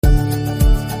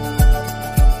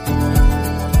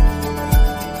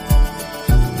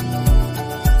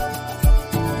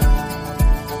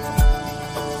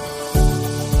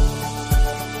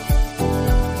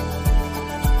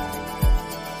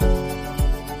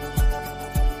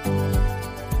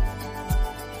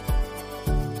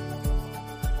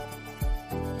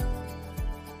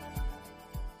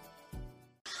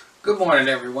Good morning,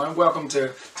 everyone. Welcome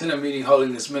to Tent Meeting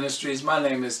Holiness Ministries. My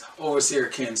name is Overseer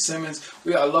Ken Simmons.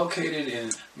 We are located in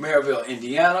Maryville,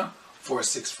 Indiana,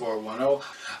 46410.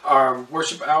 Our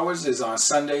worship hours is on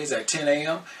Sundays at 10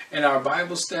 a.m. and our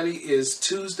Bible study is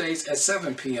Tuesdays at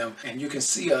 7 p.m. and you can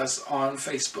see us on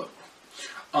Facebook.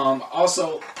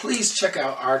 Also, please check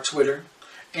out our Twitter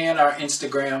and our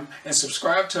Instagram and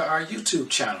subscribe to our YouTube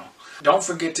channel. Don't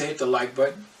forget to hit the like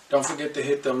button. Don't forget to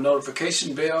hit the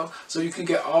notification bell so you can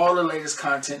get all the latest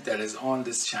content that is on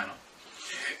this channel.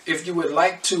 If you would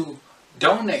like to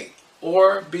donate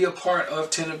or be a part of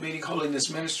Tent Meeting Holiness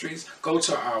Ministries, go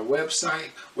to our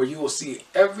website where you will see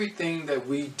everything that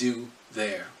we do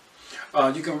there.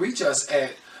 You can reach us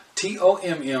at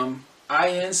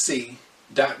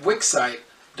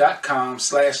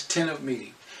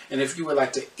tomminc.wixsite.com/tentofmeeting. And if you would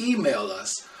like to email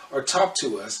us or talk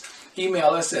to us, email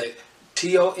us at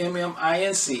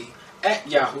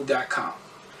tomminc@yahoo.com.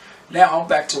 Now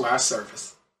back to our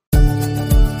service.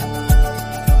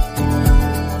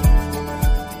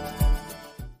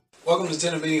 Welcome to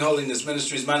Tent Meeting Holiness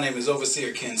Ministries. My name is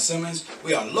Overseer Ken Simmons.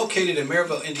 We are located in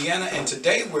Maryville, Indiana, and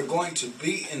today we're going to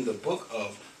be in the book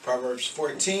of Proverbs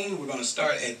 14. We're going to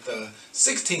start at the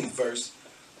 16th verse,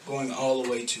 going all the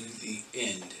way to the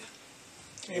end.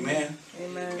 Amen.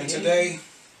 Amen. And today,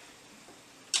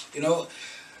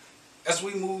 as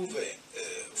we move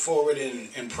forward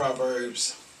in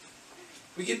Proverbs,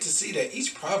 we get to see that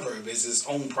each proverb is its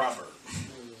own proverb.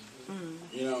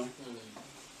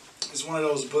 It's one of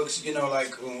those books,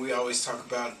 like when we always talk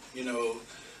about,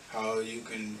 how you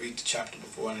can read the chapter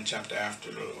before and the chapter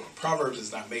after. Proverbs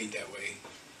is not made that way.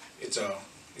 It's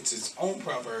its own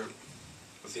proverb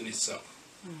within itself.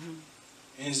 Mm-hmm.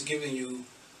 And it's giving you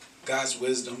God's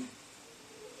wisdom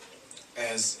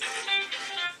as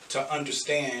to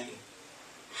understand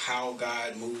how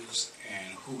God moves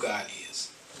and who God is.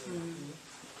 Mm-hmm.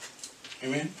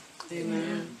 Amen?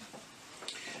 Amen.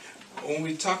 When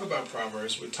we talk about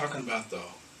Proverbs, we're talking about the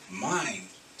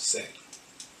mindset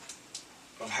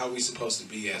of how we're supposed to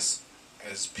be as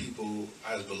people,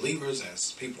 as believers,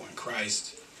 as people in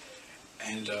Christ.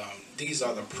 And these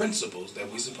are the principles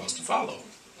that we're supposed to follow.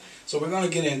 So we're going to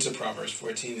get into Proverbs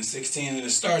 14 and 16, and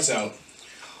it starts out,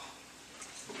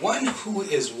 one who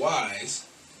is wise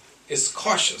is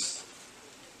cautious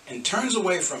and turns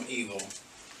away from evil,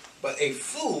 but a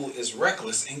fool is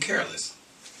reckless and careless.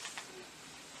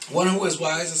 One who is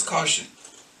wise is caution.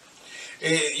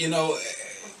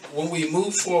 When we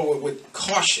move forward with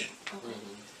caution,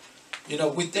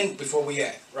 we think before we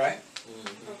act, right?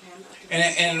 And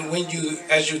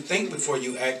as you think before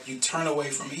you act, you turn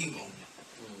away from evil,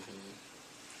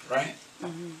 right?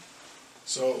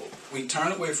 So we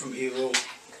turn away from evil.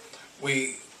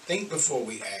 We think before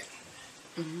we act.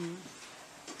 And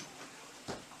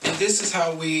this is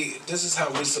how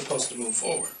we're supposed to move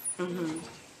forward.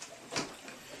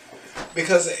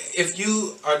 Because if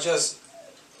you are just,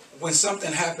 when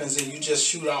something happens and you just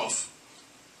shoot off,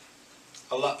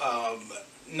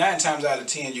 9 times out of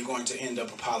 10 you're going to end up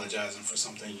apologizing for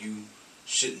something you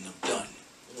shouldn't have done.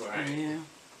 Right. Yeah.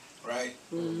 Right?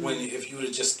 When if you would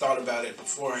have just thought about it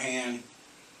beforehand,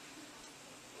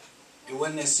 it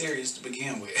wasn't that serious to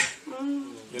begin with.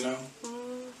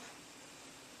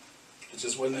 It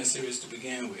just wasn't that serious to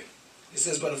begin with. It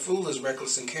says, but a fool is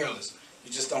reckless and careless.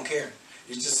 You just don't care.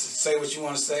 You just say what you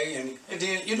want to say, and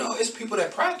then, it's people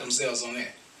that pride themselves on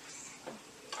that.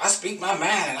 I speak my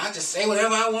mind, and I just say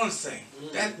whatever I want to say.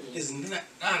 That is not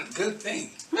a good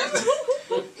thing.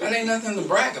 That ain't nothing to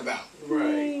brag about.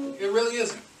 Right. It really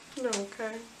isn't.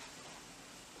 Okay.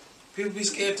 People be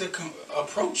scared to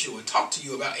approach you and talk to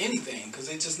you about anything because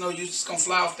they just know you're just going to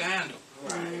fly off the handle.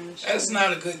 Right. That's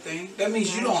not a good thing. That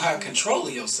means you don't have control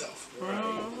of yourself.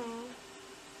 Right.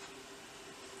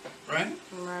 Right?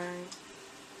 Right.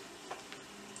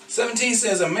 17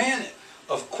 says, a man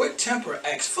of quick temper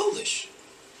acts foolish.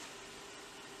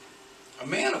 A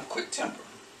man of quick temper.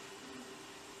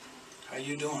 How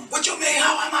you doing? What you mean?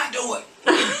 How am I doing?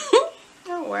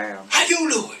 Oh, wow. How you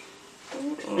doing?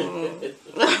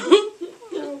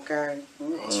 Okay. I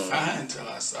was fine until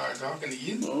I started talking to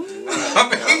you.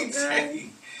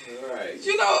 Right.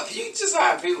 You just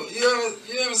have people. You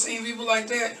ever seen people like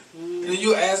that? And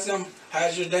you ask them,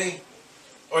 how's your day?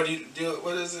 Or do you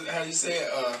what is it? How do you say it?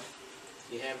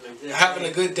 You having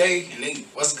a good day, and then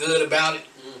what's good about it?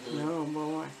 Oh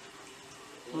boy.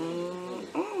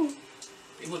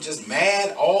 People just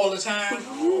mad all the time.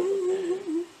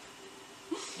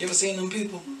 You ever seen them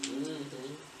people?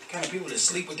 Kind of people that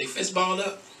sleep with their fist balled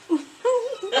up. In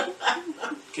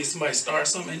case somebody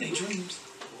starts something in their dreams.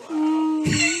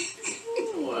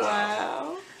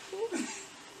 Wow.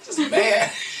 Just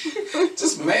mad.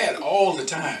 Just mad all the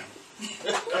time.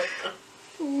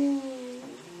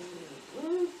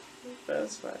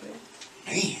 That's funny.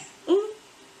 Man.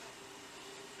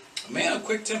 A man of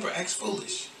quick temper acts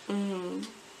foolish. Mm-hmm.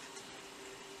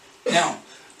 Now,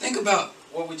 think about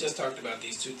what we just talked about,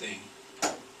 these two things.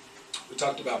 We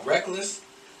talked about reckless.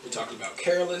 We talked about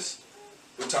careless.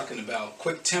 We're talking about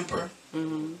quick temper.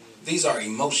 Mm-hmm. These are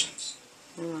emotions.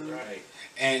 Mm-hmm. Right.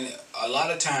 And a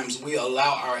lot of times we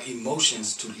allow our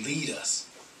emotions to lead us.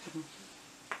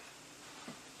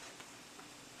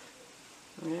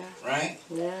 Yeah. Right?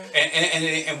 Yeah.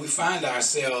 And we find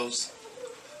ourselves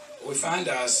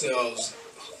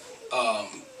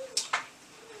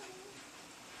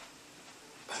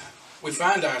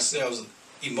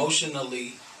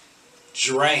emotionally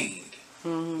drained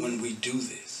Mm-hmm. when we do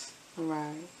this.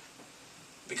 Right.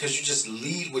 Because you just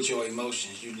lead with your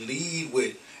emotions. You lead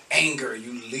with anger.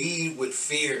 You lead with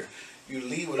fear. You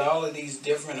lead with all of these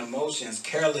different emotions,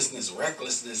 carelessness,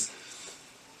 recklessness,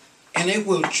 and it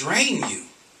will drain you.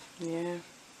 Yeah.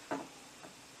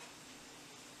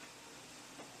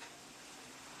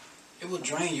 It will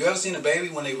drain you. You ever seen a baby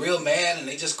when they real mad and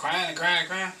they just crying and crying and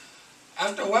crying?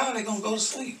 After a while, they're going to go to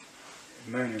sleep.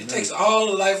 It takes all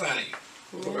the life out of you.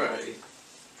 Right.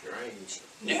 Strange.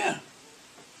 Yeah.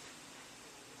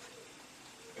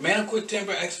 A man of quick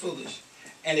temper acts foolish,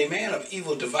 and a man of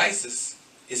evil devices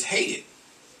is hated.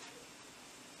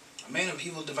 A man of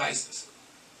evil devices.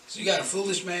 So you got a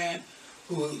foolish man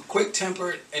who is quick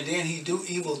tempered, and then he do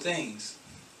evil things.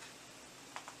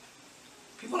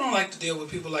 People don't like to deal with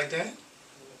people like that.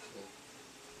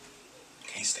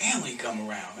 Can't stand when you come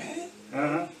around, man.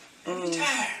 Uh-huh. Every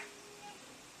time.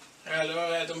 I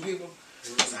had them people.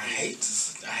 I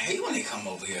hate when they come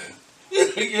over here.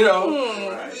 You know.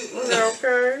 Right.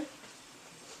 Okay.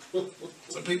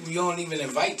 Some people you don't even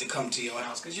invite to come to your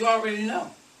house because you already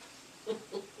know.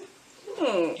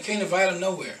 Hmm. You can't invite them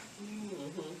nowhere.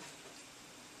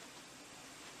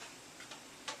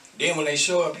 Then when they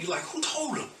show up, you're like, who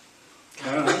told them?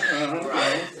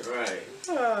 Right. Right.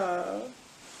 Oh.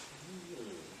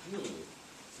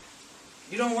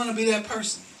 You don't want to be that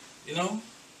person, you know?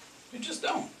 You just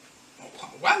don't.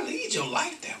 Why lead your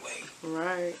life that way?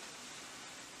 Right.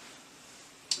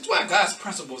 That's why God's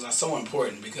principles are so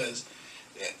important, because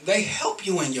they help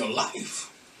you in your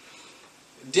life.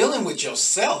 Dealing with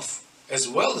yourself as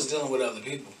well as dealing with other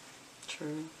people.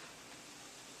 True.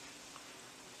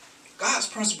 God's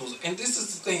principles, and this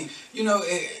is the thing, you know,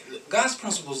 God's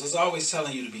principles is always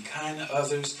telling you to be kind to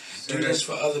others, do this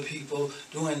for other people,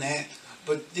 doing that.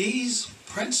 But these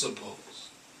principles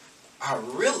are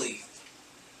really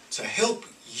to help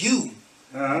you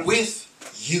Uh-huh. with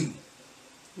you.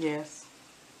 Yes.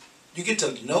 You get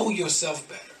to know yourself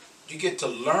better. You get to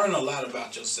learn a lot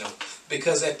about yourself,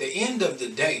 because at the end of the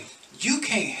day, you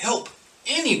can't help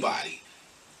anybody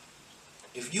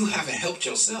if you haven't helped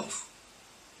yourself.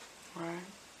 Right.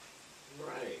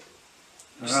 Right.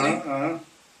 You see?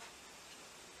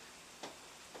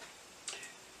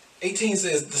 18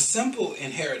 says, the simple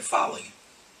inherit folly.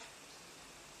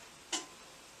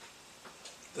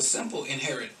 The simple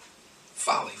inherit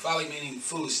folly. Folly meaning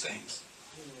foolish things.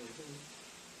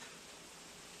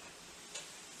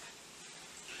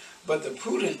 But the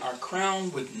prudent are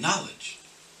crowned with knowledge.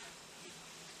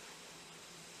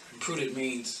 And prudent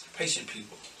means patient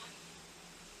people.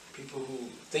 People who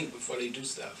think before they do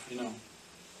stuff, you know.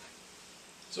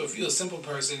 So if you're a simple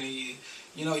person, and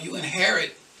you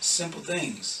inherit simple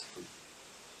things.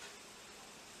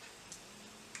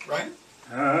 Right?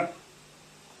 Uh-huh.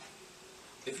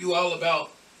 If you're all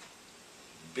about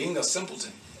being a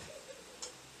simpleton,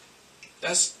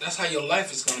 that's how your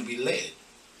life is going to be led.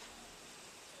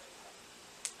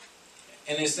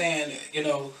 And it's saying,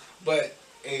 but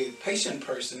a patient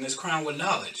person is crowned with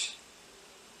knowledge.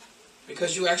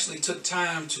 Because you actually took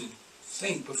time to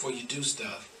think before you do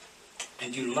stuff.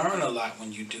 And you learn a lot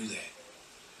when you do that.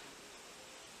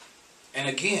 And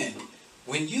again,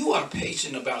 when you are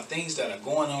patient about things that are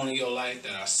going on in your life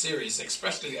that are serious,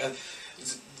 especially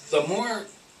the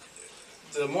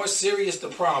more serious the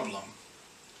problem,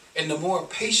 and the more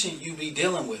patient you be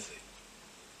dealing with it,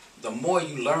 the more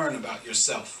you learn about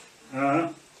yourself. Uh-huh.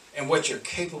 And what you're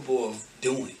capable of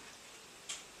doing.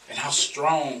 And how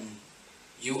strong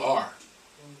you are.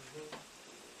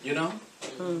 You know?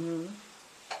 Mm-hmm.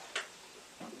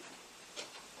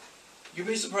 You'd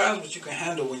be surprised what you can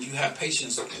handle when you have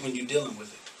patience when you're dealing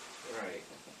with it. Right.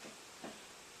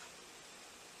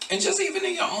 And just even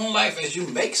in your own life as you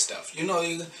make stuff. You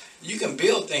can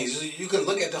build things. You can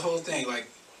look at the whole thing. Like,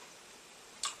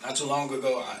 not too long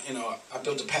ago, I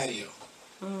built a patio.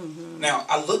 Mm-hmm. Now,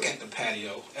 I look at the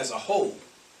patio as a whole.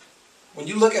 when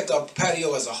you look at the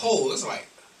patio as a whole, it's like,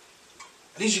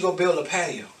 I need you to go build a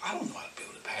patio. I don't know how to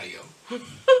build a patio.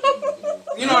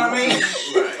 You know what I mean?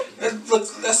 Right.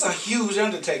 That's a huge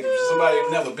undertaking for somebody who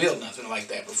never built nothing like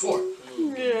that before.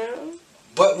 Yeah.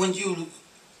 But when you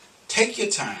take your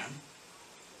time,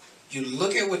 you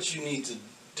look at what you need to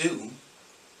do,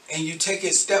 and you take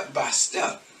it step by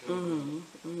step.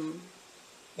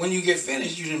 When you get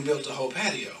finished, you done built the whole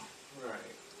patio.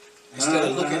 Right. Instead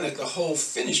of looking at the whole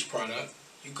finished product,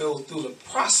 you go through the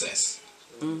process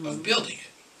of building it.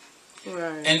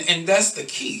 Right. And that's the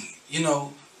key. You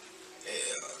know,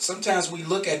 sometimes we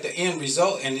look at the end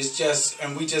result and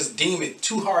we just deem it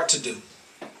too hard to do.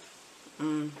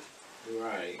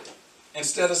 Right.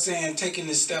 Instead of saying taking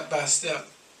it step by step.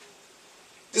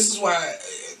 This is why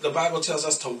the Bible tells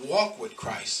us to walk with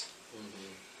Christ.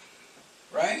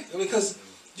 Right? Because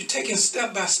you're taking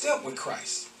step by step with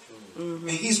Christ. And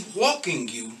he's walking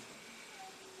you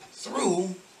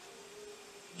through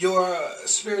your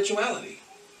spirituality.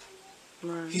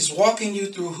 Right. He's walking you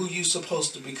through who you're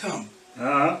supposed to become.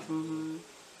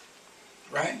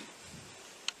 Right?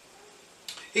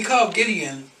 He called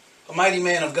Gideon a mighty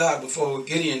man of God before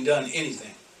Gideon done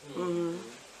anything.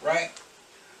 Right?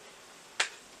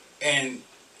 And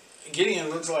Gideon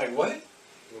looks like, what?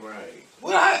 Right.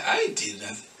 Well, I ain't did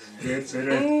nothing.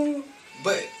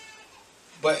 But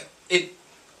it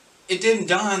didn't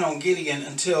dawn on Gideon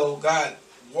until God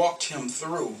walked him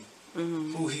through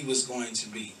who he was going to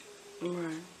be.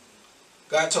 Right.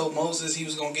 God told Moses he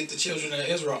was going to get the children of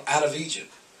Israel out of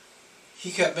Egypt. He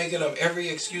kept making up every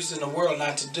excuse in the world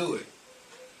not to do it.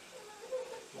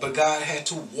 But God had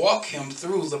to walk him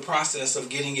through the process of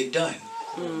getting it done.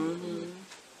 And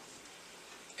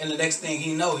the next thing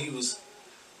he know, he was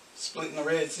splitting the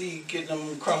Red Sea, getting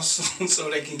them across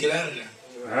so they can get out of there.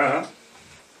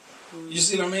 You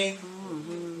see what I mean?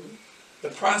 The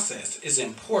process is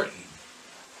important.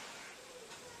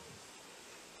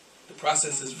 The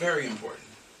process is very important.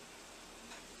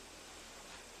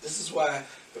 This is why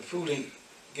the prudent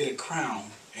get a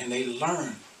crown and they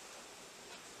learn.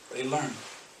 They learn.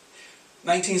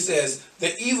 19 says,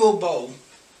 the evil bow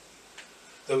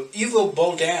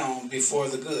down before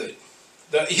the good.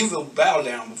 The evil bow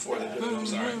down before the good. I'm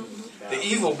sorry. The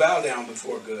evil bow down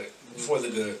before the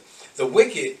good. The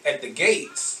wicked at the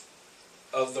gates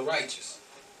of the righteous.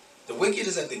 The wicked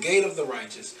is at the gate of the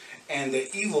righteous, and the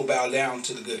evil bow down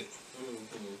to the good.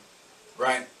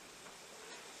 Right?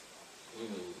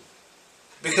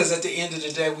 Because at the end of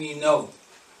the day, we know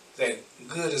that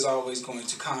good is always going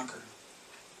to conquer.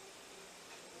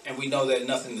 And we know that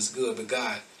nothing is good but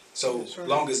God. So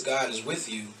long as God is with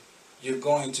you, you're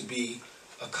going to be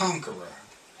a conqueror.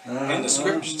 And the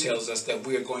scripture tells us that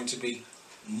we are going to be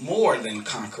more than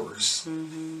conquerors.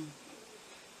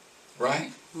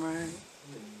 Right? Right.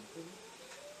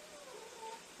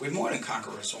 We're more than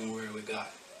conquerors when we're with God.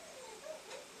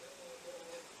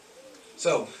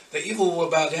 So the evil will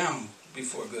bow down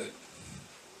before good.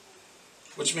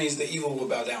 Which means the evil will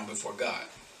bow down before God.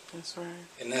 That's right.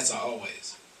 And that's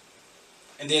always.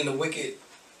 And then the wicked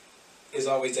is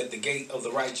always at the gate of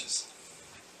the righteous.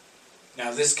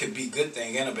 Now this could be a good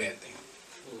thing and a bad thing.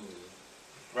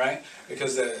 Right?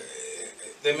 Because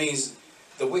that means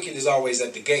the wicked is always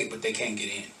at the gate, but they can't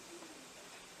get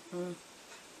in.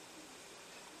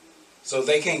 So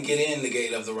they can't get in the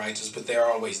gate of the righteous, but they're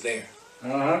always there.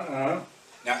 Now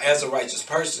as a righteous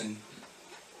person,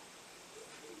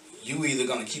 you either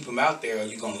going to keep them out there or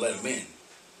you're going to let them in.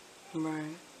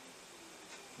 Right.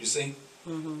 You see?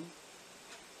 And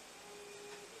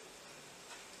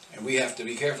we have to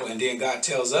be careful. And then God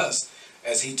tells us,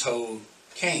 as he told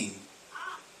Cain,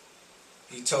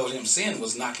 he told him sin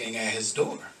was knocking at his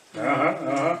door.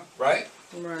 Right? Right.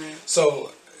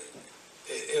 So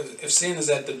if sin is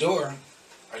at the door,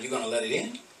 are you going to let it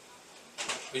in?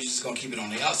 Or are you just going to keep it on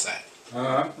the outside?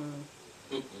 Right?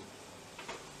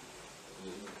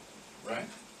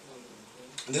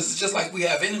 And this is just like we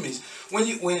have enemies. When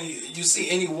you see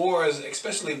any wars,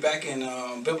 especially back in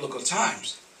biblical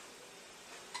times,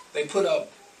 they put up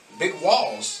big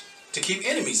walls to keep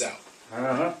enemies out.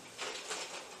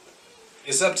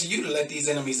 It's up to you to let these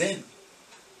enemies in.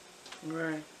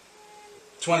 Right.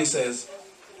 20 says,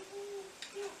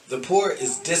 the poor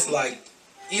is disliked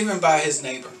even by his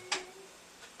neighbor,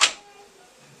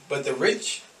 but the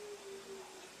rich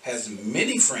has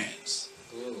many friends.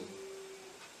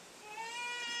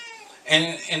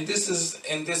 And this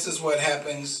is what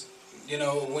happens, you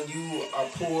know, when you are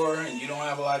poor and you don't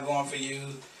have a lot going for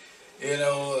you. You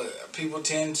know, people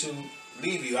tend to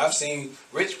leave you. I've seen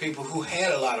rich people who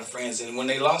had a lot of friends, and when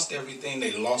they lost everything,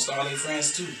 they lost all their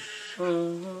friends too.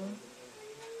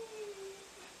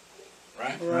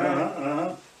 right?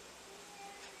 Right.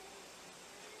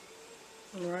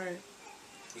 Right.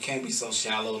 We can't be so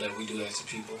shallow that we do that to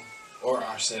people or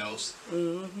ourselves.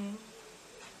 Mm-hmm.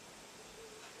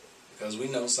 Because we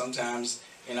know sometimes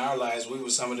in our lives we were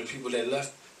some of the people that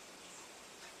left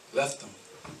them.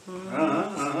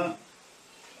 Mm-hmm.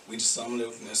 We just some of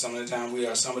the time we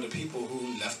are some of the people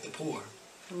who left the poor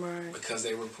Right. because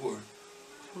they were poor.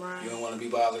 Right. You don't want to be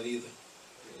bothered either.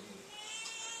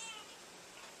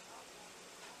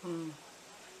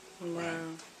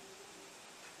 Right.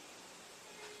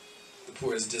 The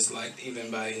poor is disliked even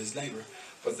by his neighbor,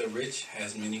 but the rich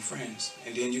has many friends.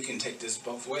 And then you can take this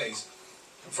both ways.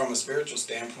 From a spiritual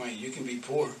standpoint, you can be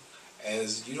poor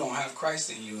as you don't have Christ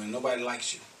in you and nobody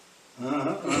likes you.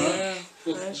 Yeah,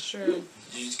 that's true.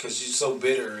 Because you're so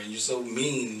bitter and you're so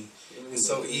mean and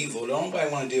so evil. Don't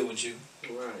nobody want to deal with you.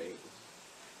 Right.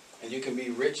 And you can be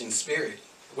rich in spirit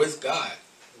with God.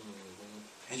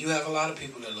 And you have a lot of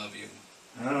people that love you.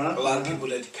 A lot of people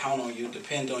that count on you,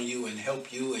 depend on you, and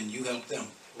help you, and you help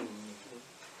them.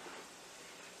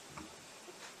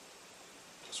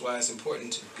 That's why it's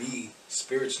important to be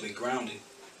spiritually grounded.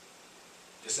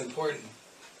 It's important.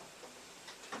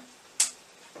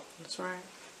 That's right.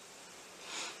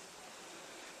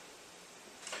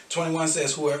 21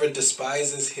 says, whoever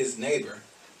despises his neighbor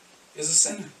is a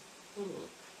sinner.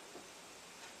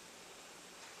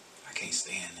 I can't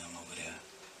stand them over there.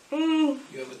 You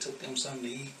ever took them something to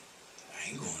eat? I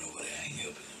ain't going over there. I ain't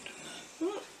helping them do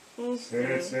nothing. Sit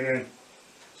in.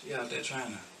 She out there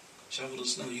trying to shovel the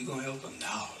snow. You gonna help her?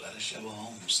 No, let her shovel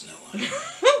home snow.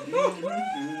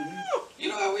 You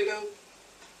know how we do?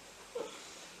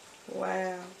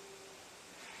 Wow.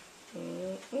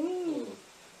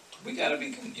 We gotta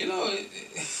be,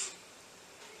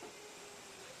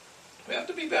 we have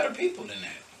to be better people than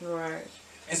that. Right.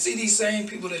 And see, these same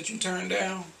people that you turn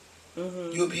down,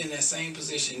 Mm-hmm. you'll be in that same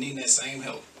position, needing that same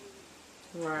help.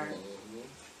 Right.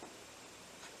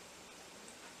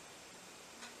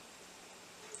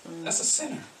 That's a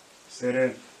sinner. Sit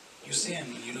in. You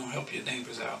sin when you don't help your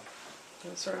neighbors out.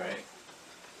 That's right.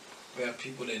 We have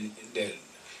people that, and then,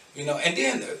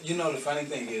 the funny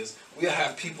thing is, we'll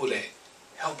have people that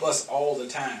help us all the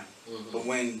time. But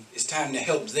when it's time to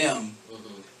help them,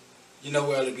 you know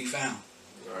where to be found.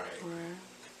 Right. Right.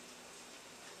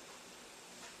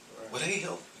 Well,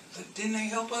 didn't they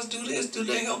help us do this? Did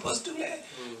they help us do that?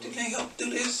 Didn't they help do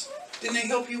this? Didn't they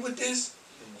help you with this?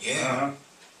 Yeah.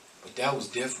 But that was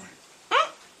different.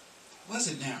 Was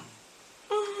it now?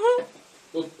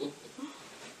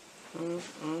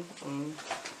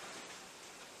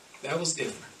 That was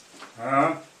different.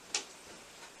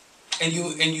 And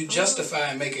you justify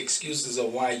and make excuses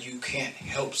of why you can't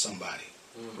help somebody.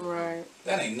 Right.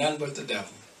 That ain't nothing but the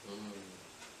devil.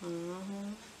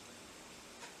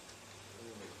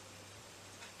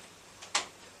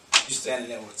 You standing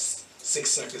there with 6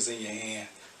 suckers in your hand.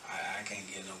 I can't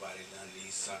get nobody none of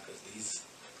these suckers. These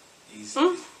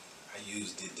I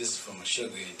used it. This is for my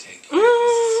sugar intake.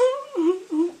 You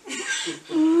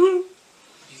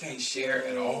can't share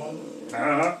at all.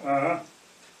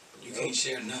 You can't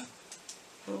share nothing.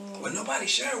 Well, nobody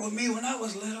shared with me when I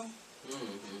was little.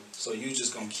 So you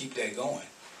just gonna keep that going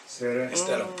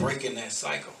instead of breaking that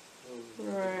cycle.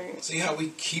 Right. See how we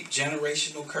keep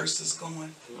generational curses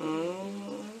going?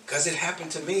 Because it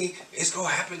happened to me, it's going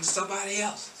to happen to somebody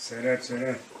else. Sit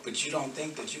in. But you don't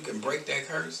think that you can break that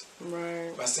curse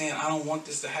Right. by saying, I don't want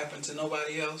this to happen to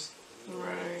nobody else?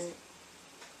 Right.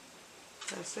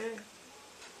 That's it.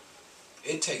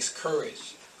 It takes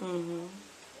courage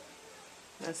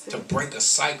That's to it. break a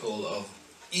cycle of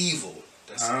evil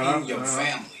that's in your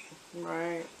family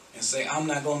Right. and say, I'm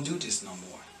not going to do this no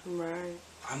more. Right.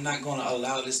 I'm not going to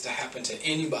allow this to happen to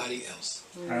anybody else.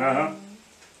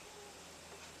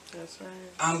 That's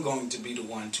right. I'm going to be the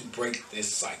one to break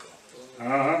this cycle.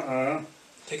 It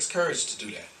takes courage to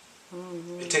do that.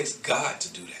 It takes God to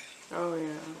do that. Oh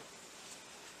yeah.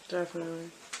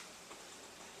 Definitely.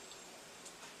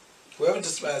 Whoever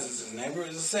despises his neighbor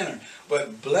is a sinner.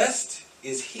 But blessed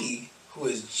is he who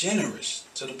is generous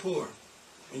to the poor.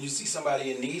 When you see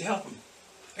somebody in need, help them.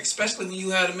 Especially when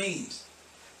you have the means.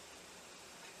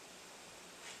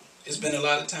 It's been a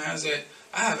lot of times that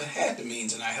I haven't had the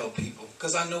means and I help people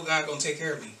because I know God going to take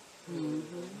care of me.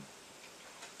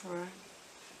 Right.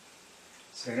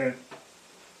 Sit in.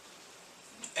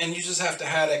 And you just have to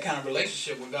have that kind of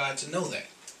relationship with God to know that.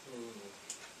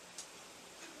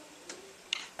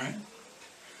 Right?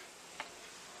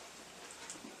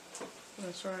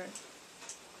 That's right.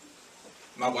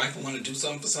 My wife will want to do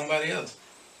something for somebody else.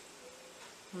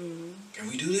 Can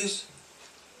we do this?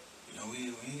 We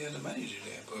ain't got the money to do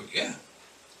that, but yeah,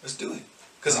 let's do it.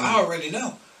 Because I already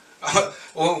know.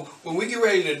 When we get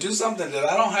ready to do something that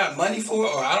I don't have money for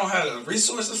or I don't have the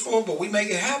resources for, but we make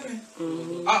it happen,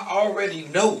 I already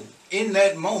know in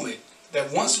that moment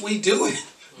that once we do it,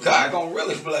 God gonna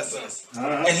really bless us.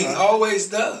 And he always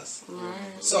does.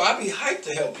 So I be hyped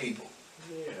to help people.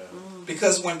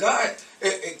 Because when God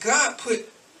put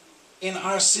in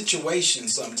our situation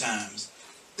sometimes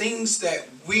things that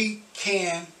we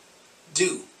can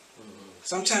do.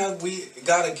 Sometimes we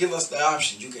gotta give us the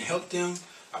option. You can help them.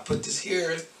 I put this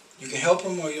here. You can help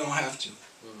them or you don't have to.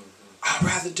 I'd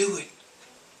rather do it.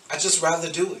 I just rather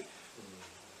do it.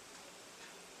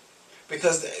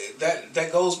 Because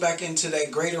that goes back into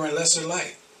that greater and lesser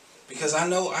light. Because I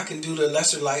know I can do the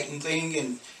lesser lighting thing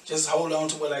and just hold on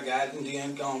to what I got and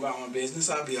then go about my business.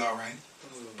 I'll be all right.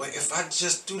 But if I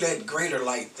just do that greater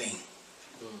light thing,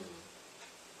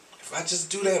 if I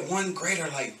just do that one greater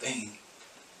light thing,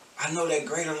 I know that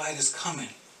greater light is coming.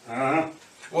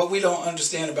 What we don't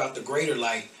understand about the greater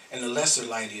light and the lesser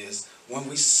light is when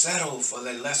we settle for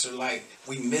that lesser light,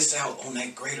 we miss out on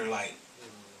that greater light.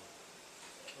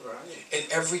 And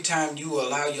every time you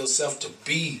allow yourself to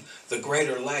be the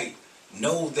greater light,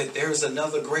 know that there's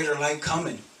another greater light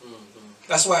coming.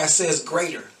 That's why it says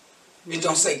greater. It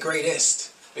don't say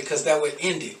greatest, because that would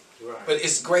end it. But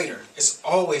it's greater. It's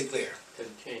always there.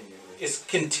 It's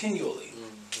continually.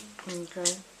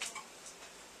 Okay.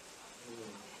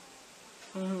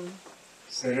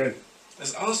 Say that.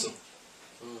 That's awesome.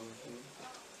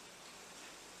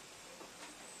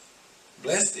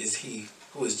 Blessed is he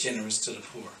who is generous to the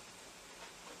poor.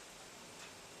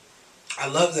 I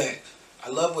love that. I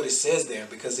love what it says there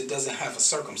because it doesn't have a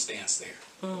circumstance there.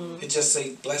 It just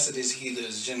say, blessed is he that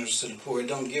is generous to the poor. It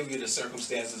don't give you the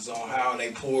circumstances on how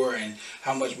they poor and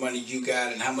how much money you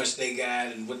got and how much they got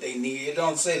and what they need. It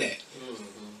don't say that.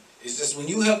 It's just when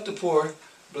you help the poor,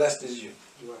 blessed is you.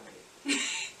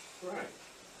 Right.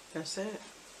 That's it.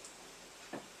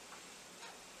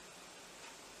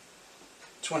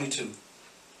 22.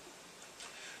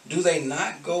 Do they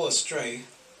not go astray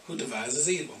who devises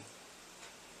evil?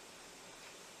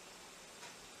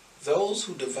 Those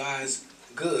who devise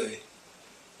good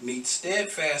meet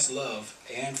steadfast love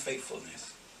and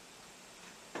faithfulness.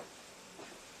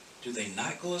 Do they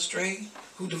not go astray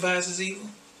who devises evil?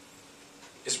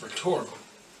 It's rhetorical.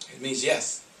 It means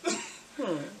yes.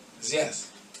 It's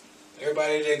yes.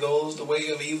 Everybody that goes the way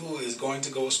of evil is going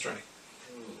to go astray.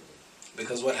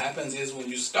 Because what happens is when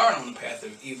you start on the path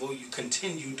of evil, you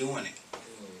continue doing it.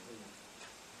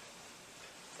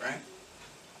 Right?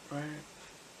 Right.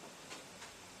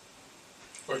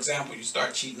 For example, you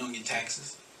start cheating on your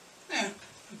taxes.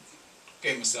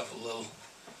 Gave myself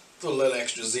threw a little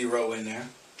extra zero in there.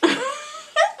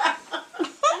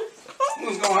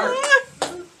 What's gonna hurt?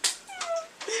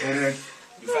 Say that.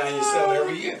 You find yourself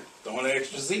every year throwing an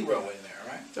extra zero in there,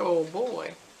 right? Oh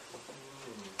boy.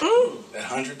 That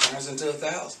 100 turns into 1,000.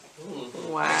 Next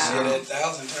year, Wow. that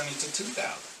 1,000 turns into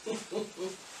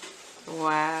 2,000.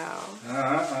 Wow.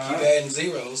 Keep adding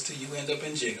zeros till you end up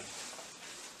in jail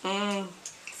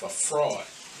for fraud.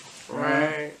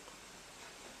 Right.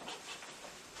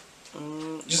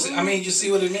 You see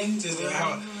what it means? Is that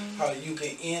how you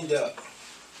can end up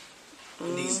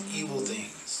in these evil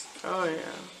things, Oh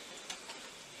yeah.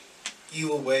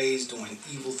 evil ways, doing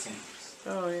evil things,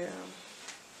 Oh yeah.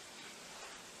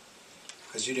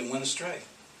 because you didn't went astray.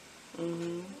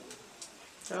 Oh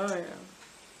yeah.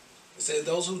 It says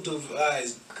those who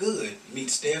devise good meet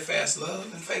steadfast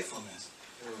love and faithfulness.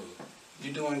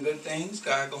 You're doing good things,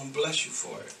 God gonna bless you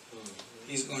for it.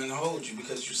 He's going to hold you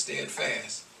because you're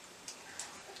steadfast.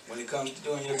 When it comes to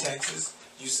doing your taxes,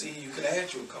 you see you could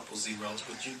add you a couple zeros,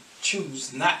 but you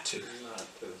choose not to.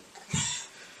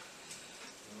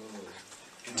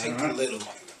 And take the little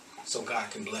so God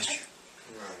can bless you.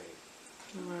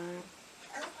 Right.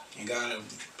 And God will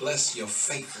bless your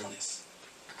faithfulness.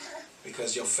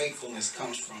 Because your faithfulness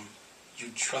comes from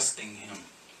you trusting Him.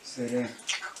 Say that.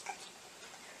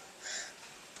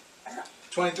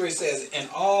 23 says, in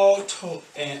all toil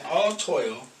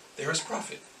there is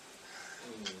profit.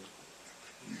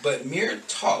 But mere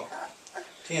talk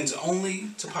tends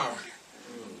only to poverty.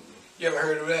 You ever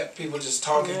heard of that? People just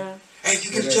talking. Yeah. Hey,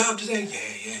 you get a job today?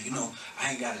 Yeah, you know,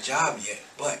 I ain't got a job yet,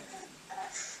 but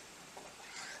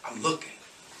I'm looking.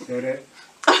 Say that.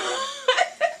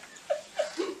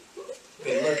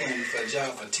 Been looking for a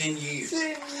job for 10 years.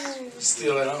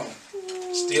 Still at home.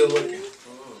 Still looking.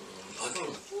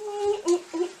 Looking.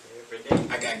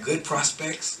 I got good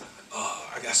prospects.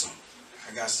 I got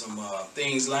some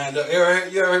things lined up.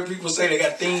 You ever heard people say they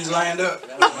got things lined up?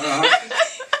 I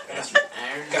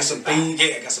Got some things,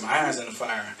 yeah, got some irons in the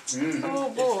fire. Oh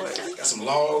boy. Got some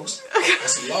logs. Got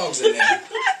some logs in there.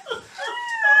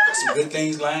 Got some good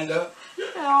things lined up.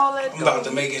 All that I'm about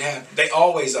to make it happen. They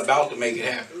always about to make it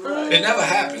happen. It never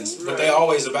happens, but they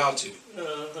always about to.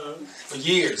 For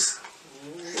years.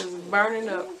 is burning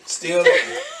up. Still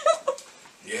there.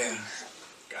 Yeah.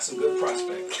 Got some good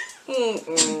prospects.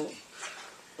 Mm-mm.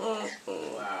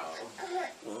 Wow.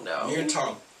 No. Mere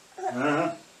talk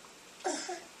Uh-huh.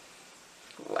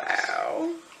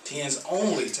 Wow. tends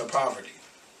only to poverty.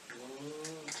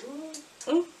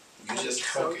 You just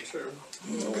So poke it. true.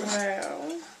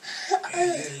 Wow.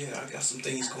 Yeah. I got some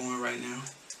things going right now.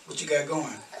 What you got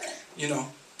going? You know.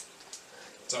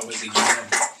 It's always a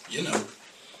you know.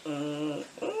 Mm-mm.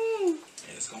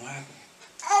 Yeah, it's gonna happen.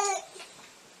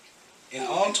 In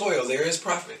all toil there is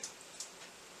profit.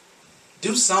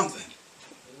 Do something.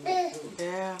 Yeah.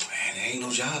 Man, there ain't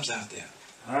no jobs out there.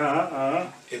 Uh-huh.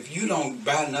 If you don't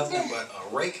buy nothing but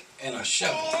a rake and a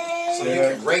shovel, so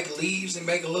you can rake leaves and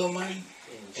make a little money,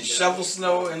 and shovel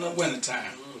snow in the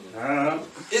wintertime, Uh-huh.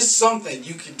 it's something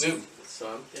you can do.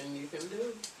 Something you can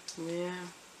do. Yeah.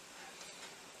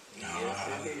 No,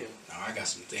 Yes, it is. no, I got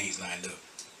some things lined up.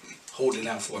 Holding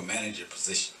out for a manager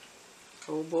position.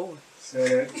 Oh boy. Say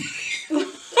that.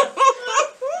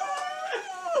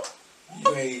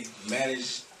 You ain't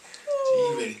managed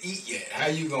to even eat yet. How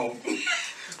you gonna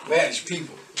manage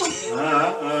people?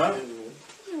 Uh-huh.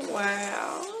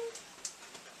 Wow.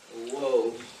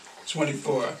 Whoa.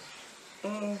 24.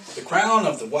 Mm. The crown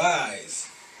of the wise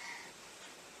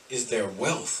is their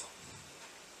wealth.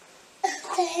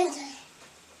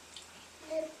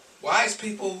 Wise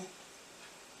people,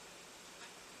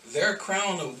 their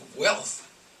crown of wealth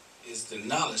is the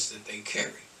knowledge that they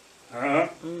carry. Uh-huh.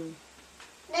 Mm.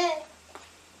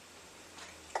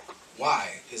 Why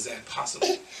is that possible?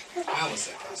 How is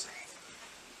that possible?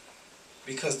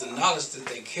 Because the knowledge that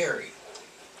they carry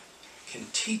can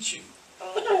teach you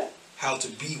how to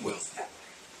be wealthy.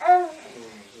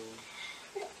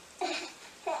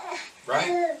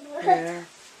 Right? Yeah.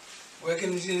 Where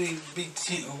can you be?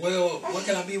 What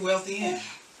can I be wealthy in?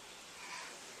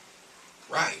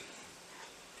 Right.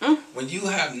 Mm. When you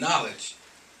have knowledge,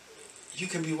 you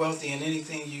can be wealthy in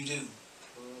anything you do.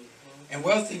 And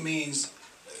wealthy means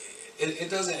it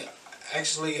doesn't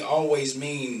actually always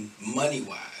mean money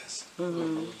wise,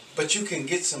 Mm-hmm. but you can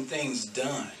get some things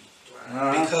done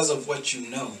Uh-huh. because of what you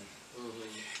know.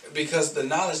 Because the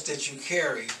knowledge that you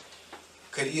carry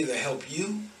could either help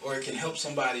you or it can help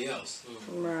somebody else.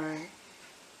 Right.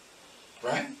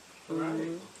 Right?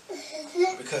 Right.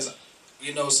 Because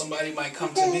somebody might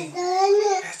come to me,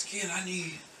 Pastor Ken, I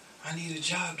need a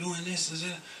job doing this. Is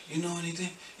it, you know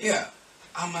anything? Yeah,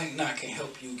 I might not can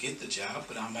help you get the job,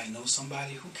 but I might know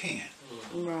somebody who can.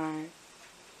 Right.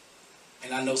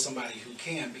 And I know somebody who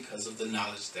can because of the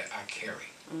knowledge that I carry.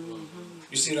 Mm-hmm.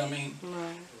 You see what I mean?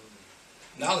 Right.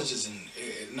 Knowledge is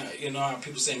how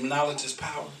people say knowledge is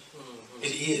power. It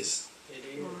is. It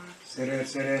is. Say that,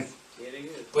 say that. It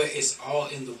is. But it's all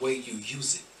in the way you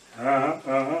use it. Uh-huh.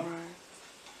 Uh-huh. Right.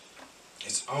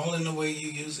 It's all in the way you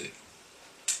use it.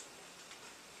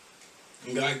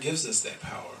 And God gives us that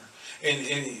power.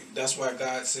 And that's why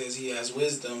God says he has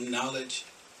wisdom, knowledge,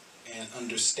 and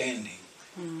understanding.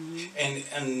 Mm-hmm.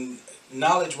 And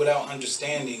knowledge without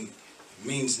understanding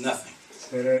means nothing.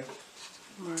 Say that.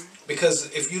 Right. Because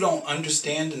if you don't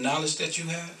understand the knowledge that you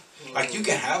have, like you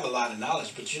can have a lot of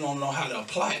knowledge, but you don't know how to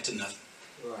apply it to nothing.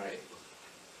 Right.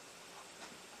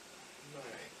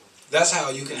 That's how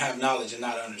you can have knowledge and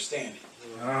not understanding.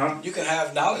 Uh-huh. You can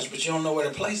have knowledge, but you don't know where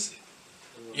to place it.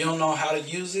 You don't know how to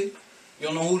use it. You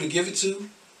don't know who to give it to.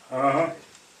 Uh-huh.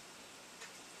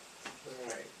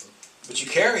 Right. But you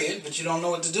carry it, but you don't know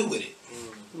what to do with it.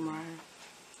 Right.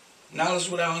 Knowledge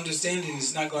without understanding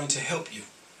is not going to help you.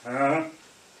 Uh-huh.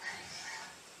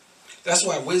 That's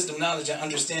why wisdom, knowledge, and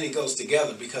understanding goes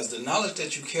together, because the knowledge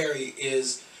that you carry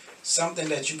is something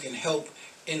that you can help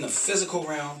in the physical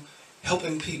realm,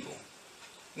 helping people.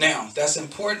 Now, that's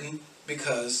important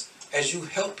because as you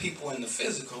help people in the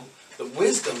physical, the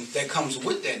wisdom that comes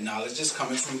with that knowledge is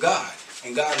coming from God.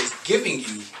 And God is giving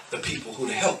you the people who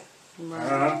to help, Right.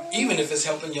 Uh-huh. even if it's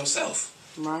helping yourself.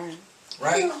 Right.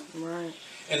 Right? Right.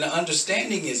 And the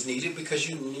understanding is needed because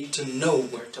you need to know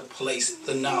where to place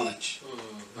the knowledge.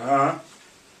 Uh-huh.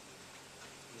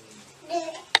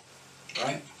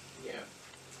 Right? Yeah.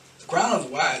 The crown of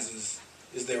the wise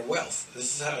is their wealth.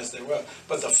 This is how it's their wealth.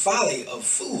 But the folly of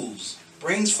fools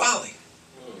brings folly.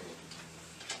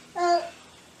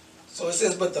 So it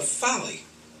says, but the folly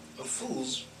of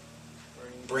fools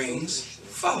brings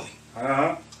folly.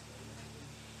 Uh-huh.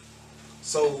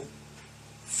 So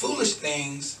foolish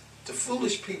things to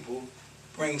foolish people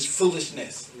brings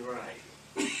foolishness. Right.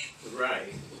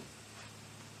 Right.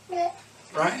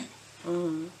 Right?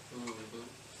 Mm-hmm.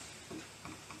 Mm-hmm.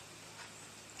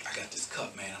 I got this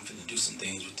cup, man. I'm finna do some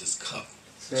things with this cup.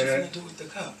 Say What you that. finna do with the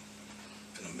cup?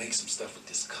 Finna make some stuff with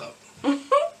this cup.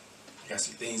 Got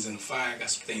some things in the fire. Got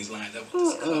some things lined up with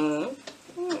this cup.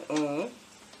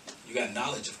 You got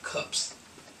knowledge of cups.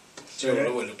 But you don't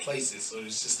know where the place is, so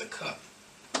it's just a cup.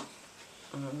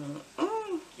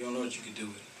 You don't know what you can do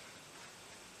with it.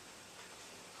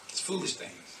 It's foolish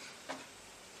things.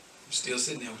 You're still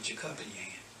sitting there with your cup in your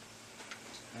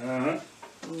hand.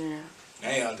 Uh-huh. Yeah.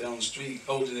 Now you out there on the street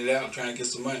holding it out trying to get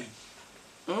some money.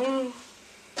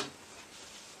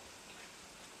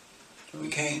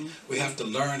 We have to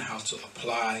learn how to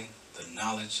apply the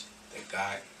knowledge that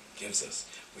God gives us.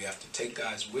 We have to take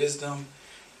God's wisdom,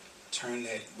 turn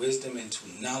that wisdom into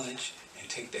knowledge, and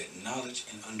take that knowledge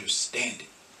and understand it.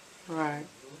 Right.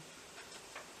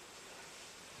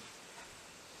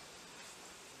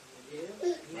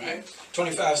 Yeah. Right?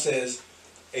 25 says,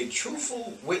 a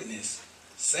truthful witness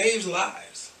saves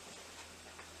lives,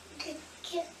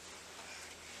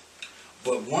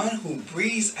 but one who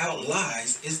breathes out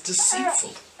lies is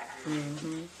deceitful.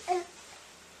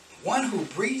 One who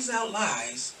breathes out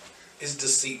lies is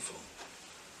deceitful.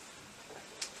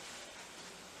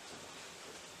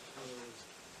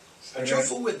 A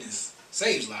truthful witness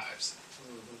saves lives.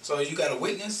 So you got a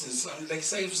witness, and something they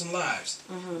save some lives.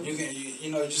 You can,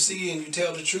 you see and you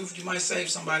tell the truth, you might save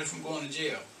somebody from going to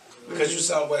jail because you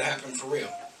saw what happened for real.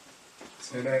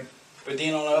 Say that. But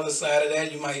then on the other side of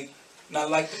that, you might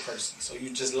not like the person, so you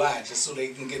just lie just so they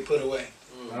can get put away.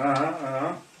 Uh-huh.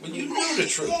 Uh-huh. When you know the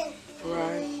truth,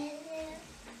 Right.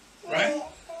 right?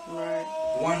 Right.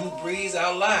 The one who breathes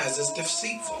out lies is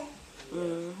deceitful,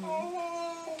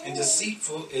 and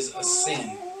deceitful is a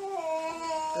sin.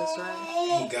 That's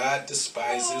right. And God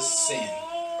despises sin.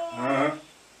 Uh-huh.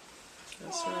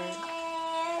 That's right.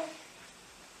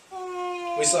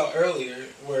 We saw earlier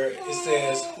where it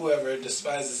says whoever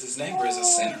despises his neighbor is a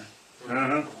sinner,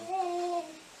 Uh-huh.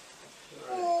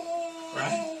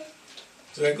 right?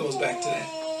 So that goes back to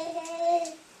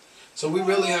that. So we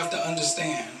really have to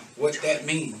understand what that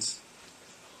means.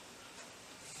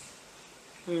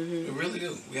 We really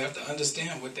do. We have to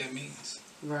understand what that means.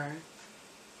 Right.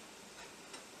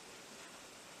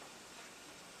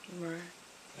 Right.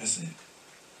 That's it.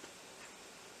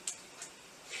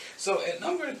 So at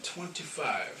number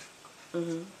 25,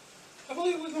 I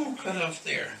believe we're going to cut off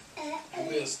there. And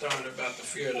we'll start about the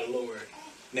fear of the Lord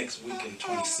next week in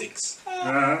 26.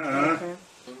 Uh-huh. Okay.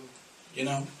 You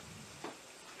know?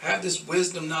 Have this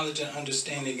wisdom, knowledge, and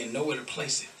understanding and know where to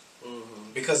place it.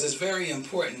 Because it's very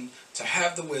important to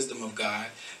have the wisdom of God,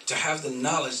 to have the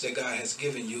knowledge that God has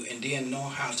given you, and then know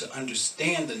how to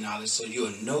understand the knowledge so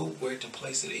you'll know where to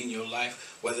place it in your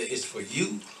life, whether it's for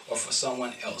you or for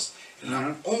someone else. And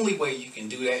the only way you can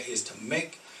do that is to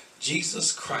make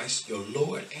Jesus Christ your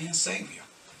Lord and Savior.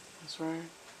 That's right.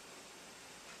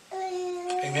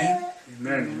 Amen?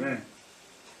 Amen.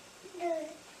 Amen.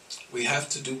 We have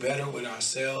to do better with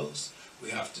ourselves.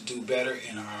 We have to do better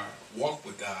in our walk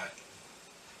with God.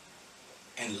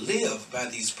 And live by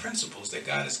these principles that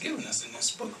God has given us in this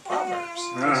book of Proverbs.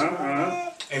 Uh-huh.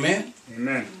 Uh-huh. Amen?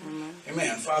 Amen.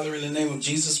 Amen. Father, in the name of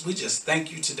Jesus, we just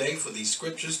thank you today for these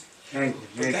scriptures. Thank you.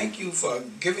 We thank you for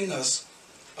giving us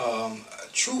a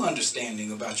true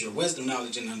understanding about your wisdom,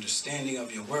 knowledge, and understanding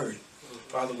of your word.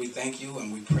 Father, we thank you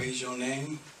and we praise your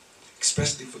name,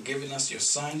 especially for giving us your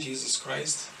Son, Jesus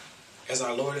Christ, as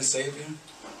our Lord and Savior,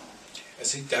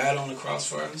 as he died on the cross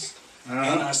for us.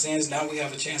 And our sins, now we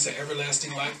have a chance at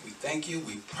everlasting life. We thank you.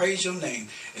 We praise your name.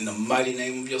 In the mighty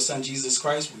name of your Son, Jesus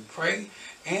Christ, we pray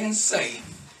and say,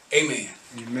 amen.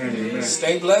 Amen. Amen.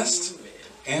 Stay blessed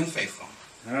and faithful.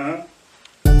 Uh-huh.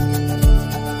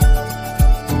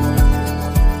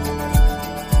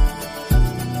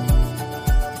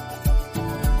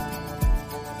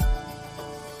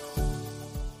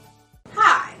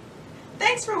 Hi,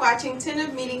 thanks for watching Tent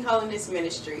of Meeting Holiness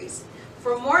Ministries.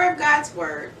 For more of God's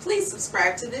Word, please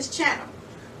subscribe to this channel.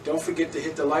 Don't forget to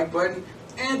hit the like button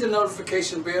and the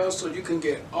notification bell so you can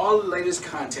get all the latest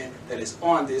content that is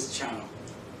on this channel.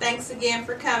 Thanks again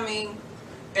for coming.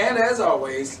 And as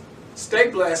always, stay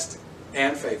blessed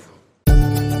and faithful.